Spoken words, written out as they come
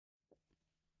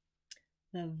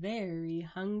The Very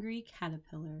Hungry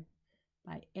Caterpillar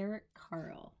by Eric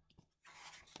Carle.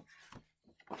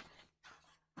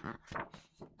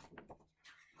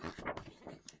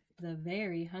 The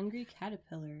Very Hungry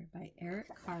Caterpillar by Eric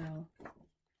Carle.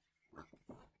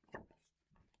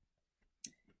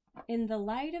 In the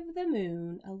light of the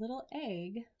moon, a little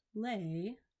egg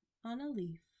lay on a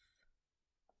leaf.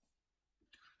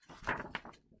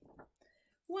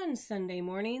 One Sunday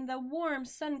morning, the warm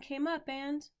sun came up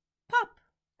and, pop,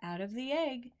 out of the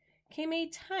egg came a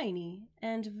tiny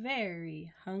and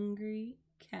very hungry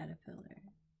caterpillar.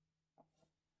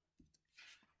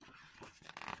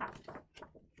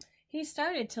 He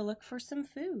started to look for some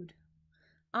food.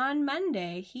 On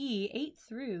Monday, he ate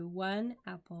through one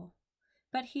apple,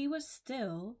 but he was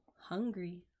still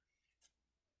hungry.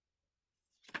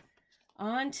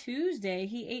 On Tuesday,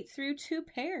 he ate through 2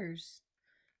 pears,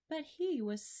 but he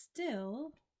was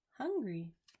still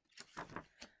hungry.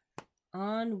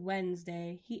 On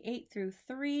Wednesday, he ate through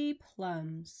 3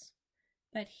 plums,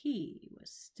 but he was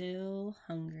still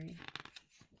hungry.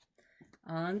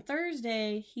 On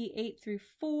Thursday, he ate through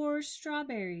 4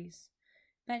 strawberries,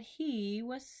 but he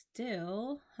was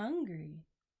still hungry.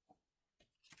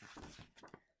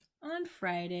 On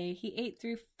Friday, he ate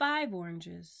through 5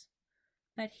 oranges,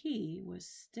 but he was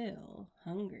still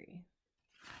hungry.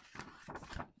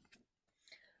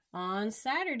 On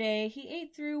Saturday, he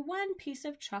ate through 1 piece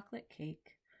of chocolate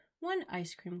cake, 1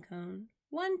 ice cream cone,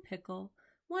 1 pickle,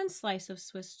 1 slice of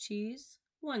Swiss cheese,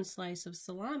 1 slice of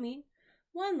salami,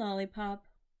 1 lollipop,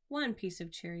 1 piece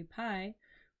of cherry pie,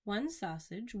 1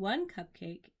 sausage, 1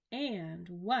 cupcake, and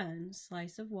 1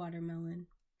 slice of watermelon.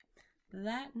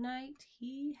 That night,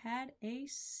 he had a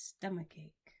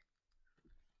stomachache.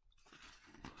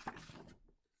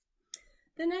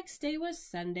 The next day was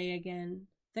Sunday again.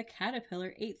 The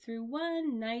caterpillar ate through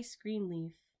 1 nice green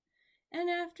leaf, and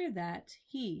after that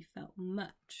he felt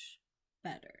much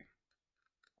better.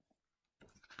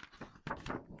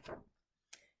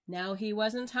 Now he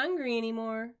wasn't hungry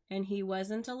anymore, and he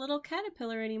wasn't a little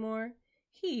caterpillar anymore.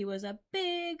 He was a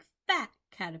big, fat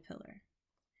caterpillar.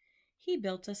 He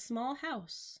built a small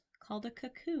house called a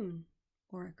cocoon,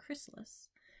 or a chrysalis,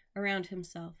 around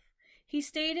himself. He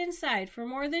stayed inside for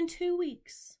more than 2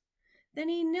 weeks. Then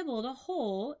he nibbled a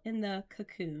hole in the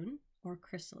cocoon, or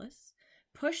chrysalis,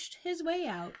 pushed his way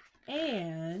out,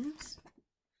 and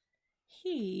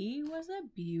he was a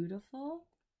beautiful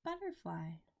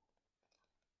butterfly.